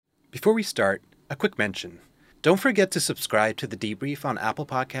Before we start, a quick mention. Don't forget to subscribe to The Debrief on Apple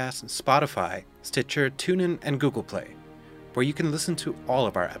Podcasts, Spotify, Stitcher, TuneIn, and Google Play, where you can listen to all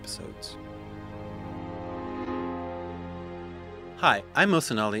of our episodes. Hi, I'm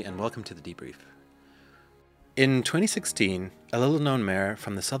Mohsin Ali, and welcome to The Debrief. In 2016, a little-known mayor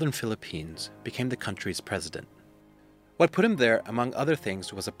from the southern Philippines became the country's president. What put him there, among other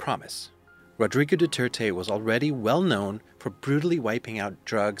things, was a promise. Rodrigo Duterte was already well known for brutally wiping out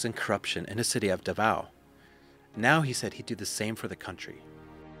drugs and corruption in his city of Davao. Now he said he'd do the same for the country.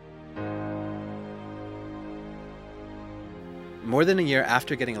 More than a year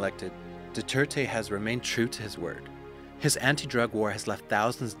after getting elected, Duterte has remained true to his word. His anti-drug war has left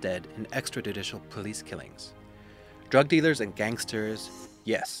thousands dead in extrajudicial police killings. Drug dealers and gangsters,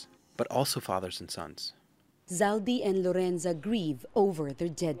 yes, but also fathers and sons. Zaldi and Lorenza grieve over their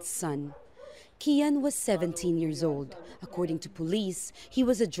dead son. Kian was 17 years old. According to police, he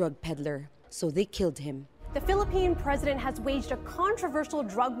was a drug peddler, so they killed him. The Philippine president has waged a controversial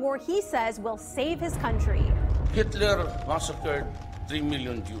drug war he says will save his country. Hitler massacred 3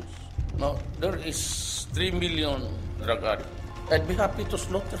 million Jews. Now, there is 3 million drug addicts. I'd be happy to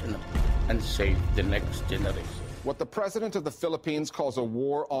slaughter them and save the next generation. What the president of the Philippines calls a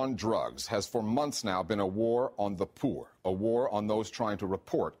war on drugs has for months now been a war on the poor, a war on those trying to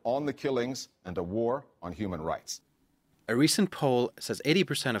report on the killings, and a war on human rights. A recent poll says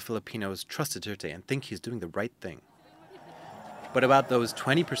 80% of Filipinos trust Duterte and think he's doing the right thing. But about those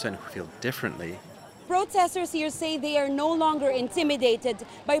 20% who feel differently, Protesters here say they are no longer intimidated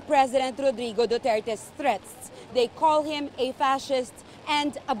by President Rodrigo Duterte's threats. They call him a fascist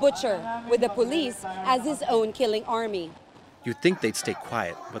and a butcher, with the police as his own killing army. you'd think they'd stay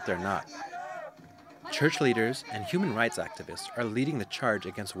quiet, but they're not. Church leaders and human rights activists are leading the charge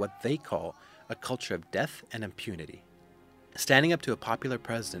against what they call a culture of death and impunity. Standing up to a popular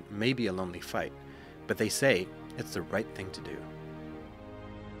president may be a lonely fight, but they say it's the right thing to do.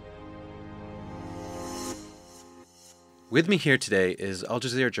 With me here today is Al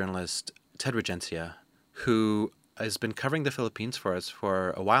Jazeera journalist Ted Regencia, who has been covering the Philippines for us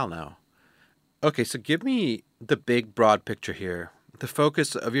for a while now. Okay, so give me the big, broad picture here. The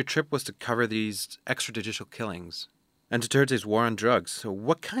focus of your trip was to cover these extrajudicial killings and Duterte's war on drugs. So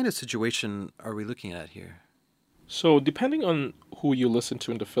what kind of situation are we looking at here? So depending on who you listen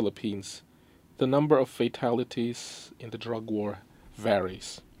to in the Philippines, the number of fatalities in the drug war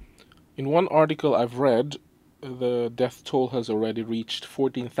varies. In one article I've read, the death toll has already reached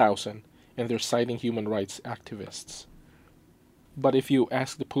 14,000, and they're citing human rights activists. But if you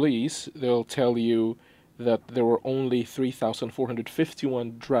ask the police, they'll tell you that there were only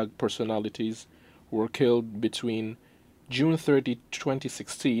 3,451 drug personalities who were killed between June 30,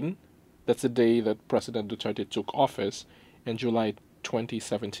 2016, that's the day that President Duterte took office, and July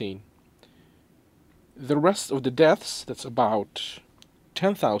 2017. The rest of the deaths, that's about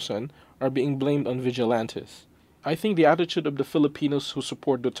 10,000, are being blamed on vigilantes. I think the attitude of the Filipinos who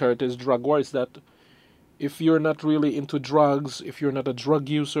support Duterte's drug war is that if you're not really into drugs, if you're not a drug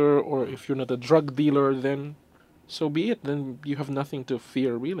user, or if you're not a drug dealer, then so be it. Then you have nothing to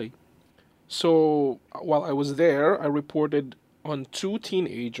fear, really. So while I was there, I reported on 2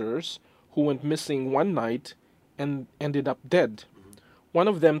 teenagers who went missing one night and ended up dead. One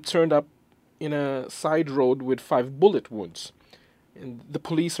of them turned up in a side road with 5 bullet wounds. And the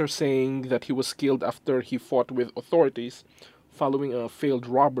police are saying that he was killed after he fought with authorities following a failed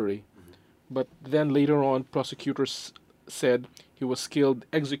robbery. But then later on, prosecutors said he was killed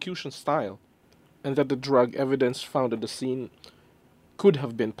execution style, and that the drug evidence found at the scene could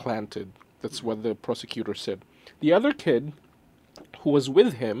have been planted. That's what the prosecutor said. The other kid who was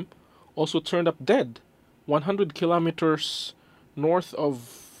with him also turned up dead 100 kilometers north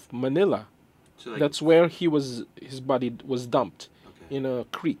of Manila. So that's where his body was dumped, in a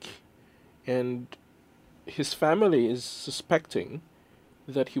creek. And his family is suspecting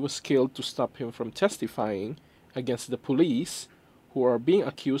that he was killed to stop him from testifying against the police who are being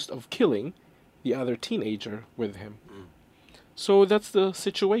accused of killing the other teenager with him. So that's the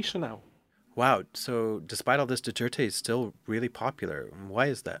situation now. Wow, so despite all this, Duterte is still really popular. Why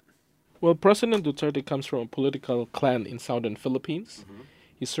is that? Well, President Duterte comes from a political clan in southern Philippines.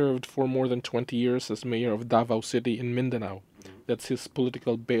 He served for more than 20 years as mayor of Davao City in Mindanao. That's his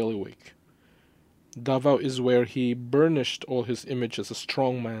political bailiwick. Davao is where he burnished all his image as a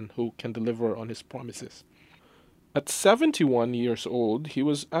strong man who can deliver on his promises. At 71 years old, he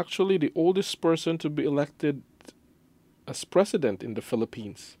was actually the oldest person to be elected as president in the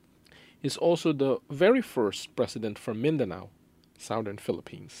Philippines. He's also the very first president from Mindanao, southern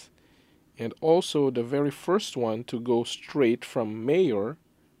Philippines, and also the very first one to go straight from mayor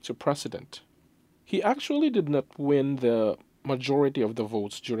to president. He actually did not win the majority of the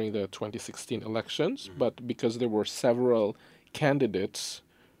votes during the 2016 elections, but because there were several candidates,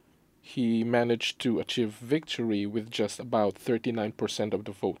 he managed to achieve victory with just about 39% of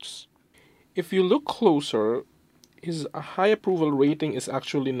the votes. If you look closer, his high approval rating is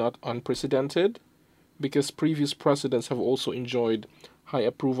actually not unprecedented, because previous presidents have also enjoyed high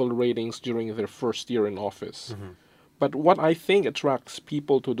approval ratings during their first year in office. But what I think attracts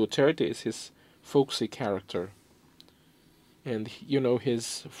people to Duterte is his folksy character. And,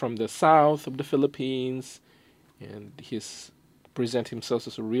 he's from the south of the Philippines, and he's present himself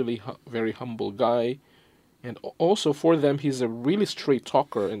as a really very humble guy. And also for them, he's a really straight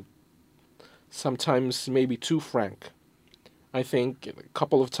talker and sometimes maybe too frank. I think a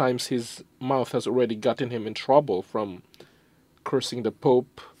couple of times his mouth has already gotten him in trouble, from cursing the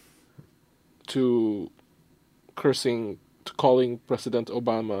Pope to calling President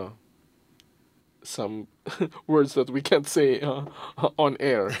Obama some words that we can't say on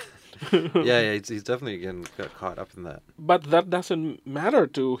air. yeah, he's definitely got caught up in that. But that doesn't matter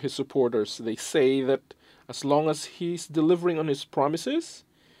to his supporters. They say that as long as he's delivering on his promises,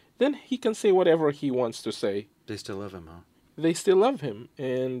 then he can say whatever he wants to say. They still love him, huh? They still love him.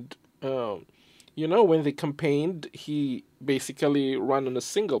 And, when they campaigned, he basically ran on a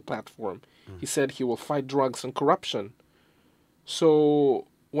single platform. He said he will fight drugs and corruption. So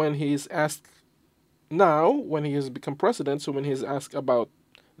when he's asked now, when he has become president, so when he's asked about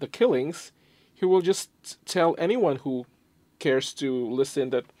the killings, he will just tell anyone who cares to listen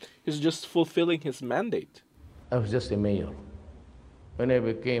that he's just fulfilling his mandate. I was just a mayor. When I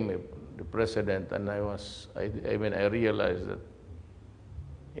became the president, and I realized that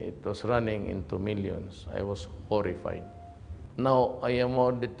it was running into millions, I was horrified. Now I am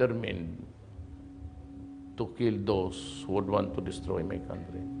more determined to kill those who would want to destroy my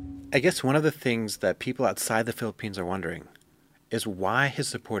country. I guess one of the things that people outside the Philippines are wondering is why his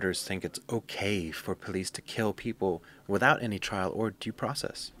supporters think it's okay for police to kill people without any trial or due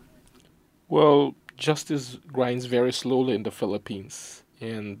process. Well, justice grinds very slowly in the Philippines.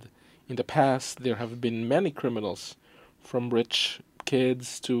 And in the past, there have been many criminals, from rich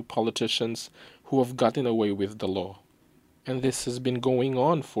kids to politicians, who have gotten away with the law. And this has been going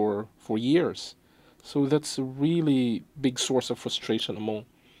on for years. So that's a really big source of frustration among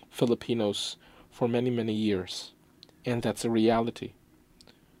Filipinos for many, many years. And that's a reality.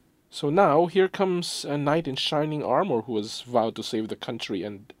 So now, here comes a knight in shining armor who has vowed to save the country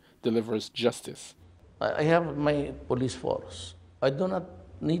and delivers justice. I have my police force. I do not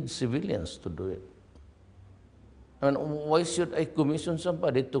need civilians to do it. And why should I commission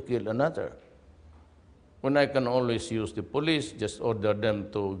somebody to kill another? When I can always use the police, just order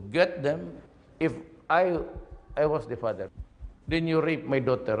them to get them. If I was the father, then you rape my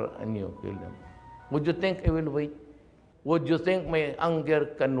daughter and you kill them. Would you think I will wait? Would you think my anger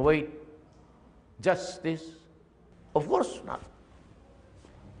can wait justice? Of course not.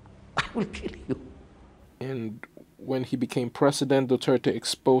 I will kill you. And when he became president, Duterte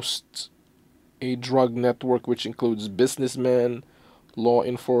exposed a drug network which includes businessmen, law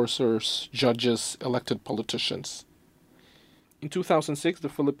enforcers, judges, elected politicians. In 2006, the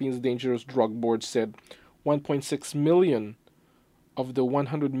Philippines Dangerous Drug Board said 1.6 million of the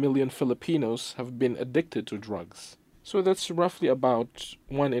 100 million Filipinos have been addicted to drugs. So that's roughly about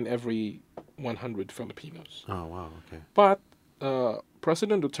 1 in every 100 Filipinos. Oh, wow, okay. But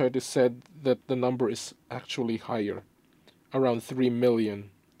President Duterte said that the number is actually higher, around 3 million.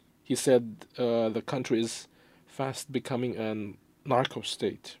 He said the country is fast becoming a narco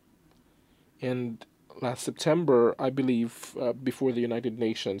state. And last September, I believe, before the United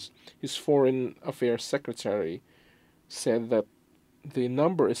Nations, his Foreign Affairs Secretary said that the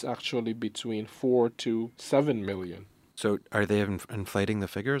number is actually between 4 to 7 million. So are they inflating the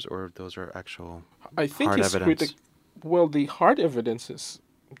figures, or those are actual I think hard his evidence? Well, the hard evidence is,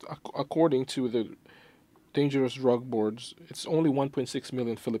 according to the Dangerous Drug Boards, it's only 1.6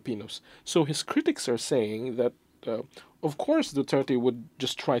 million Filipinos. So his critics are saying that, of course, Duterte would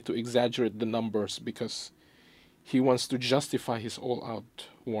just try to exaggerate the numbers because he wants to justify his all-out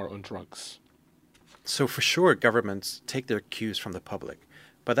war on drugs. So for sure, governments take their cues from the public,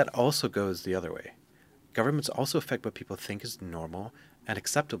 but that also goes the other way. Governments also affect what people think is normal and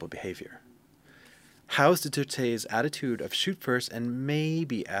acceptable behavior. How is Duterte's attitude of shoot first and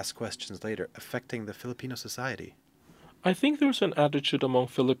maybe ask questions later affecting the Filipino society? I think there's an attitude among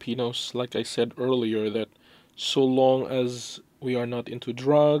Filipinos, like I said earlier, that so long as we are not into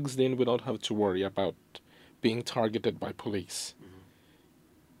drugs, then we don't have to worry about being targeted by police.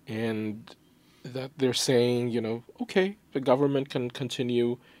 And that they're saying, okay, the government can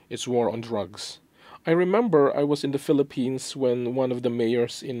continue its war on drugs. I remember I was in the Philippines when one of the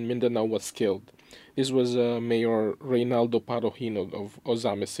mayors in Mindanao was killed. This was Mayor Reynaldo Parohinog of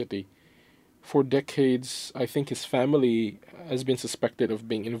Ozame City. For decades, I think his family has been suspected of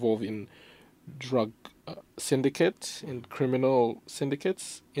being involved in drug syndicates and criminal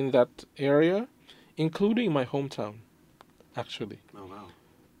syndicates in that area, including my hometown, actually. Oh, wow.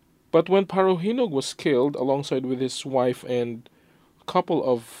 But when Parohinog was killed alongside with his wife and a couple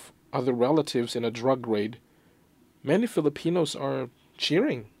of other relatives in a drug raid, many Filipinos are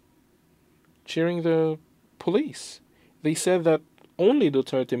cheering the police. They said that only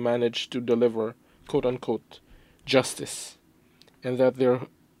Duterte managed to deliver, quote-unquote, justice, and that they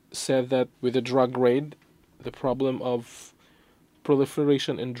said that with the drug raid, the problem of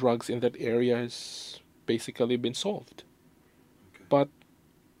proliferation in drugs in that area has basically been solved. Okay. But,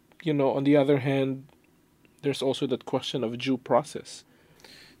 on the other hand, there's also that question of due process.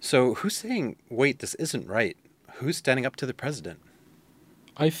 So who's saying, wait, this isn't right? Who's standing up to the president?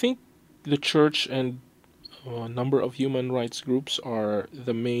 I think the church and a number of human rights groups are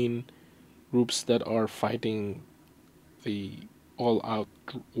the main groups that are fighting the all-out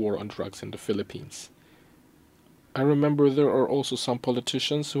war on drugs in the Philippines. I remember there are also some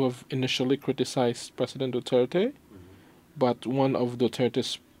politicians who have initially criticized President Duterte, but one of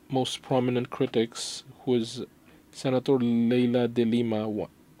Duterte's most prominent critics, who is Senator Leila de Lima,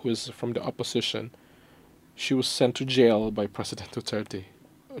 who is from the opposition, she was sent to jail by President Duterte,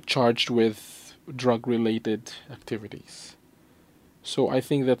 charged with drug-related activities. So I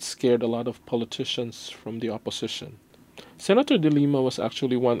think that scared a lot of politicians from the opposition. Senator de Lima was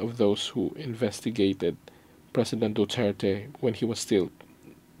actually one of those who investigated President Duterte when he was still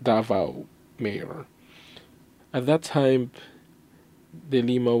Davao mayor. At that time, de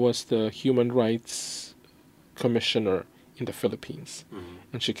Lima was the human rights commissioner in the Philippines,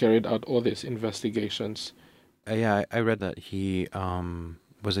 and she carried out all these investigations. Yeah, I read that he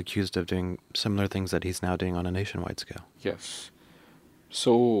was accused of doing similar things that he's now doing on a nationwide scale. Yes.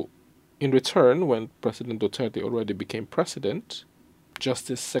 So, in return, when President Duterte already became president,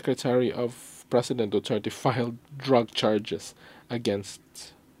 Justice Secretary of President Duterte filed drug charges against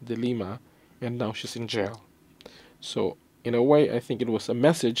de Lima, and now she's in jail. So, in a way, I think it was a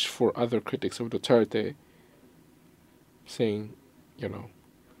message for other critics of Duterte, saying,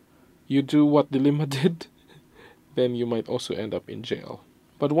 you do what de Lima did, then you might also end up in jail.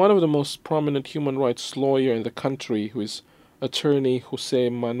 But one of the most prominent human rights lawyer in the country, who is attorney Jose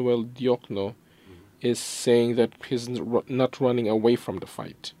Manuel Diokno, is saying that he's not running away from the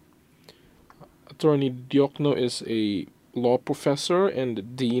fight. Attorney Diokno is a law professor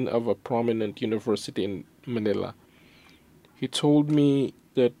and dean of a prominent university in Manila. He told me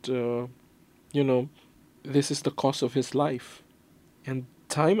that, this is the cause of his life. And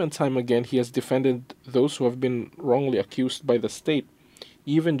time again, he has defended those who have been wrongly accused by the state,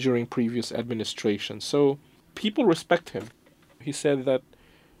 even during previous administrations. So people respect him. He said that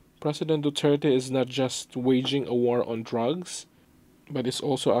President Duterte is not just waging a war on drugs, but is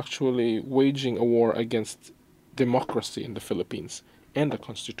also actually waging a war against democracy in the Philippines and the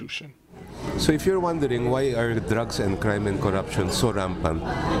Constitution. So if you're wondering why are drugs and crime and corruption so rampant,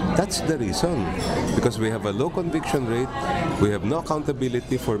 that's the reason. Because we have a low conviction rate, we have no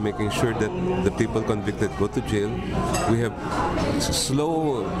accountability for making sure that the people convicted go to jail, we have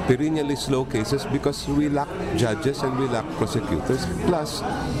perennially slow cases because we lack judges and we lack prosecutors. Plus,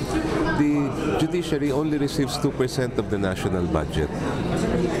 the judiciary only receives 2% of the national budget.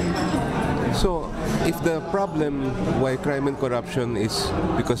 So, if the problem why crime and corruption is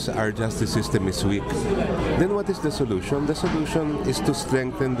because our justice system is weak, then what is the solution? The solution is to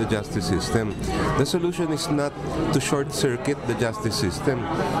strengthen the justice system. The solution is not to short-circuit the justice system.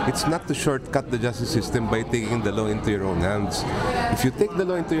 It's not to shortcut the justice system by taking the law into your own hands. If you take the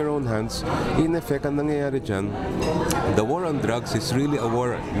law into your own hands, in effect, ang nangyayari dyan, the war on drugs is really a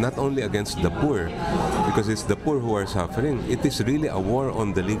war not only against the poor, because it's the poor who are suffering. It is really a war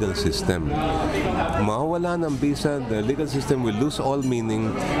on the legal system. Mawawala ng bisa, the legal system will lose all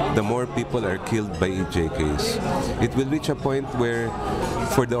meaning the more people are killed by EJKs. It will reach a point where,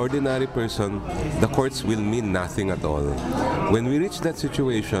 for the ordinary person, the courts will mean nothing at all. When we reach that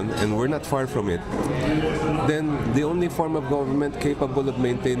situation, and we're not far from it, then the only form of government capable of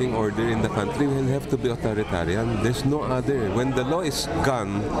maintaining order in the country will have to be authoritarian. There's no other. When the law is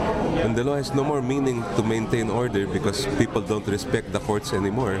gone, when the law has no more meaning to maintain order because people don't respect the courts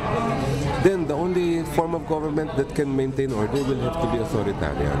anymore, then the only form of government that can maintain order will have to be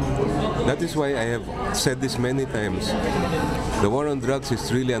authoritarian. That is why I have said this many times. The war on drugs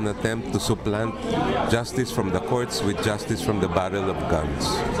is really an attempt to supplant justice from the courts with justice from the barrel of guns.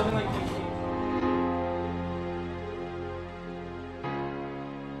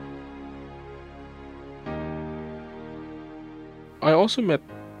 I also met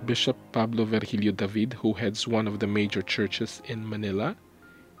Bishop Pablo Virgilio David, who heads one of the major churches in Manila,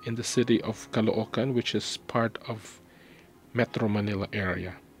 in the city of Caloocan, which is part of Metro Manila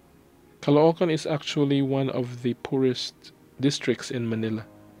area. Caloocan is actually one of the poorest districts in Manila,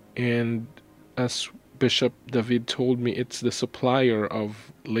 and as Bishop David told me, it's the supplier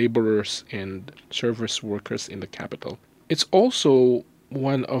of laborers and service workers in the capital. It's also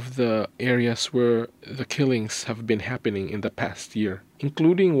one of the areas where the killings have been happening in the past year,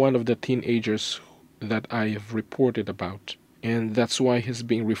 including one of the teenagers that I have reported about. And that's why he's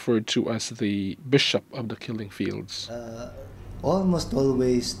being referred to as the bishop of the killing fields. Almost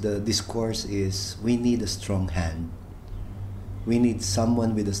always the discourse is, we need a strong hand. We need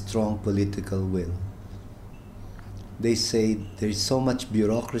someone with a strong political will. They say there's so much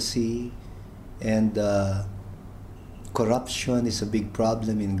bureaucracy and corruption is a big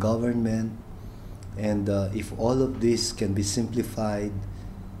problem in government, and if all of this can be simplified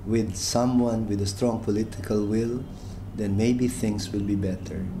with someone with a strong political will, then maybe things will be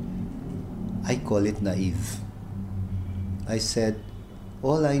better. I call it naive. I said,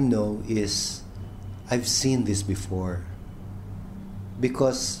 all I know is I've seen this before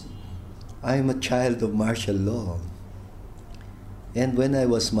because I'm a child of martial law. And when I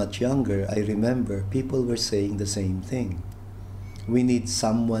was much younger, I remember people were saying the same thing. We need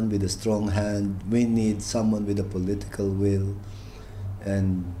someone with a strong hand. We need someone with a political will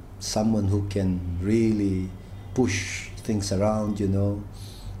and someone who can really push things around,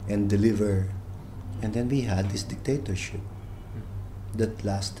 and deliver. And then we had this dictatorship that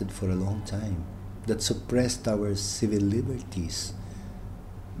lasted for a long time, that suppressed our civil liberties,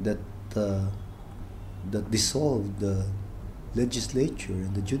 that dissolved the legislature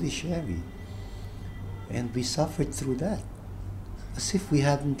and the judiciary. And we suffered through that, as if we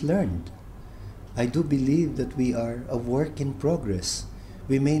hadn't learned. I do believe that we are a work in progress.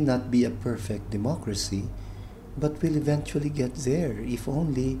 We may not be a perfect democracy, but we'll eventually get there if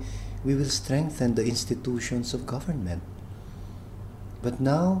only we will strengthen the institutions of government. But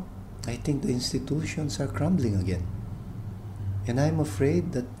now, I think the institutions are crumbling again. And I'm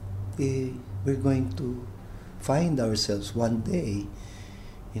afraid that we're going to find ourselves one day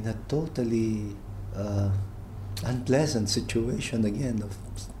in a totally unpleasant situation again of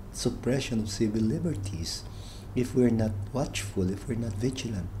suppression of civil liberties if we're not watchful, if we're not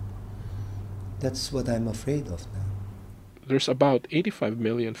vigilant. That's what I'm afraid of now. There's about 85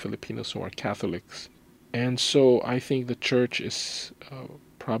 million Filipinos who are Catholics, and so I think the church is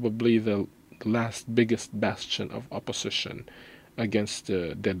probably the last biggest bastion of opposition against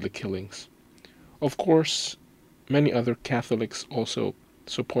the deadly killings. Of course, many other Catholics also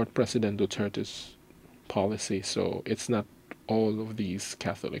support President Duterte's policy, so it's not all of these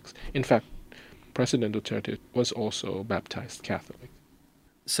Catholics. In fact, President Duterte was also baptized Catholic.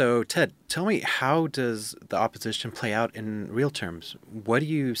 So, Ted, tell me, how does the opposition play out in real terms? What do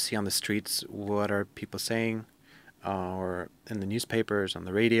you see on the streets? What are people saying? Or in the newspapers, on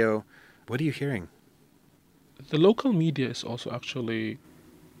the radio? What are you hearing? The local media is also actually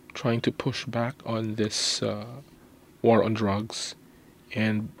trying to push back on this war on drugs,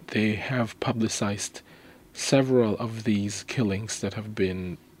 and they have publicized several of these killings that have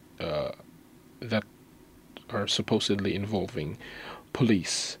been that are supposedly involving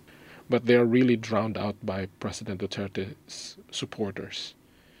police, but they are really drowned out by President Duterte's supporters,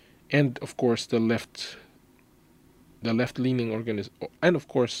 and of course the left-leaning and of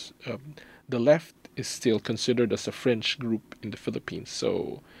course the left is still considered as a fringe group in the Philippines.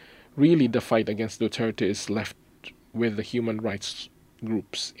 So really the fight against Duterte is left with the human rights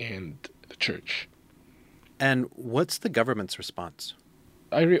groups and the church. And what's the government's response?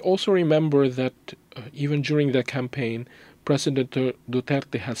 I also remember that even during the campaign, President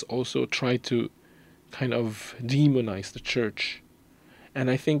Duterte has also tried to kind of demonize the church.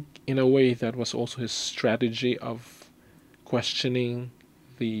 And I think in a way that was also his strategy of questioning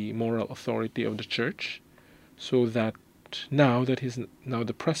the moral authority of the church, so that now that he's now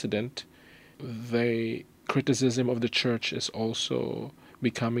the president, the criticism of the church is also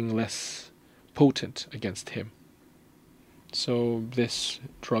becoming less potent against him. So this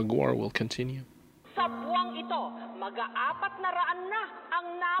drug war will continue. Sa buwang ito, mag-aapat na raan na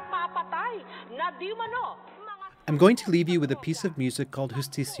ang napapatay na di mano. I'm going to leave you with a piece of music called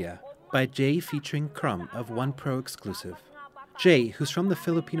Justicia by Jay featuring Crumb of One Pro exclusive. Jay, who's from the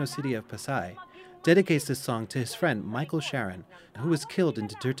Filipino city of Pasay, dedicates this song to his friend Michael Sharon, who was killed in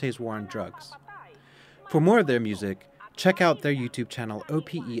Duterte's war on drugs. For more of their music, check out their YouTube channel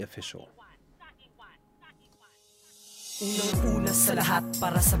OPE Official. Unang-una sa lahat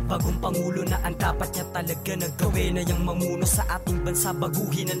para sa bagong Pangulo na ang dapat niya talaga na gawin ay ang mamuno sa ating bansa,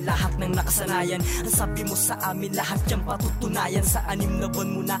 baguhin ang lahat ng nakasanayan. Ang sabi mo sa amin lahat yan patutunayan sa 6 na buwan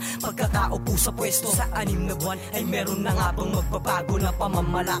mo na pagkakaupo sa pwesto. Sa 6 na buwan ay meron na nga bang magbabago na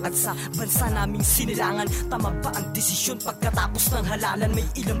pamamalakad sa bansa naming sinilangan. Tama ba ang desisyon pagkatapos ng halalan? May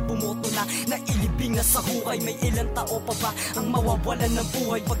ilang bumoto na nailibing na sa hukay, may ilang tao pa ba ang mawawalan ng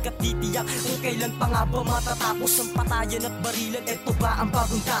buhay pagkatitiyak kung kailan pa nga ba matatapos ang patayan at barilan. Ito ba ang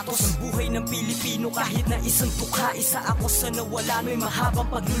bagong datos ng buhay ng Pilipino? Kahit na isang tukha, isa ako sa nawalan, may mahabang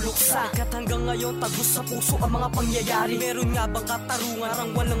pagluluksa. Kat hanggang ngayon tagos sa puso ang mga pangyayari. Meron nga bang katarungan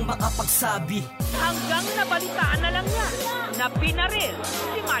parang walang makapagsabi? Hanggang nabalitaan na lang niya na binaril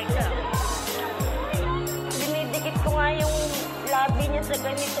si Michael. Dinidikit ko nga yung labi niya sa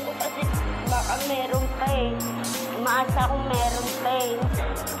ganito ko kasi baka meron pa eh. Maasa kong meron pa eh.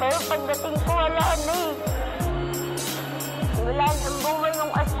 Pero pagdating ko wala na eh. Wala nang buwan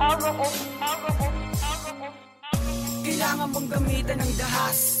ng asawa ko. Kailangan bang gamitan ng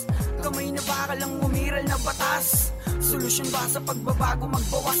dahas? Kamay na baka lang umiral na batas. Solusyon ba sa pagbabago?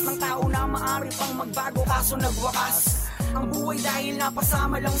 Magbawas ng tao na maaari pang magbago kaso nagwakas ang buhay dahil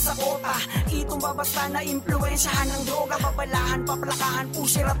napasama lang sa kota. Itong babasta na impluensyahan ng droga, babalahan, paplakahan,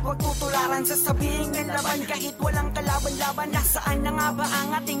 pusher at wag tutularan. Sasabihin ng laban kahit walang kalaban-laban. Nasaan na nga ba ang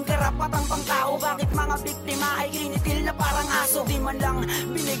ating karapatang pangtao? Bakit mga biktima ay kinitil na parang aso? Di man lang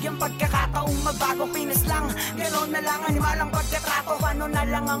binigyang pagkakataong magbago. Pinas lang, gano'n na lang animalang pagkatrato. Paano na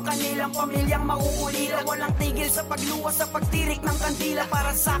lang ang kanilang pamilyang mauulila? Walang tigil sa pagluwas sa pagtirik ng kandila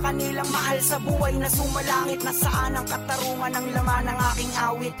para sa kanilang mahal sa buhay na sumalangit. Nasaan ang katarungan ng laman ng aking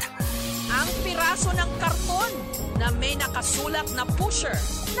awit? Ang piraso ng karton na may nakasulat na pusher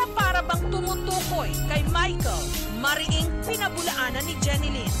na para bang tumutukoy kay Michael, mariing pinabulaanan ni Jenny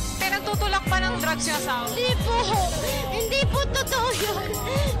Lynn. Pinagtutulak pa ng drugs yung asawa? Hindi po totoo yun.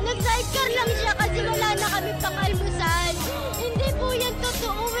 Nag-sidecar lang siya kasi wala na kami pang-almusal. Hindi po yan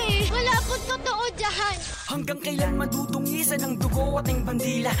totoo eh. Wala po totoo dyan. Hanggang kailan madudungisan ng dugo ating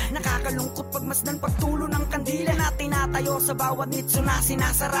bandila? Nakakalungkot pagmasdan pagtulo ng kandila na tinatayo sa bawat nitso na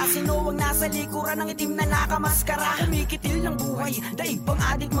sinasara. Sino ang nasa likuran ng itim na nakamaskara? Kumikitil ng buhay, daig pang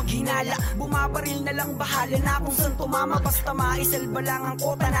adik maghinala. Bumabaril na lang bahala na kung saan tumama. Basta maisalba lang ang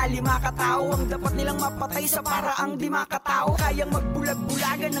kota na 5 katao ang dapat nilang mapatay sa paraang 5 katao. Kayang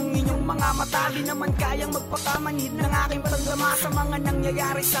magbulag-bulagan ng inyong mga mata. Di naman kayang magpakamanid ng aking panggama sa mga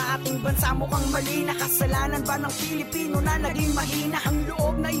nangyayari sa ating bansa. Mukhang mali na kasalanan ba ng Pilipino na naging mahina ang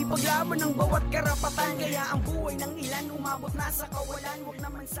loob na ipaglaban ng bawat karapatan? Kaya ang buhay ng ilan umabot na sa kawalan. Huwag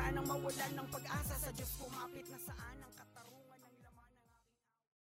naman sanang mawalan ng pag-asa sa Diyos kumapit na saan.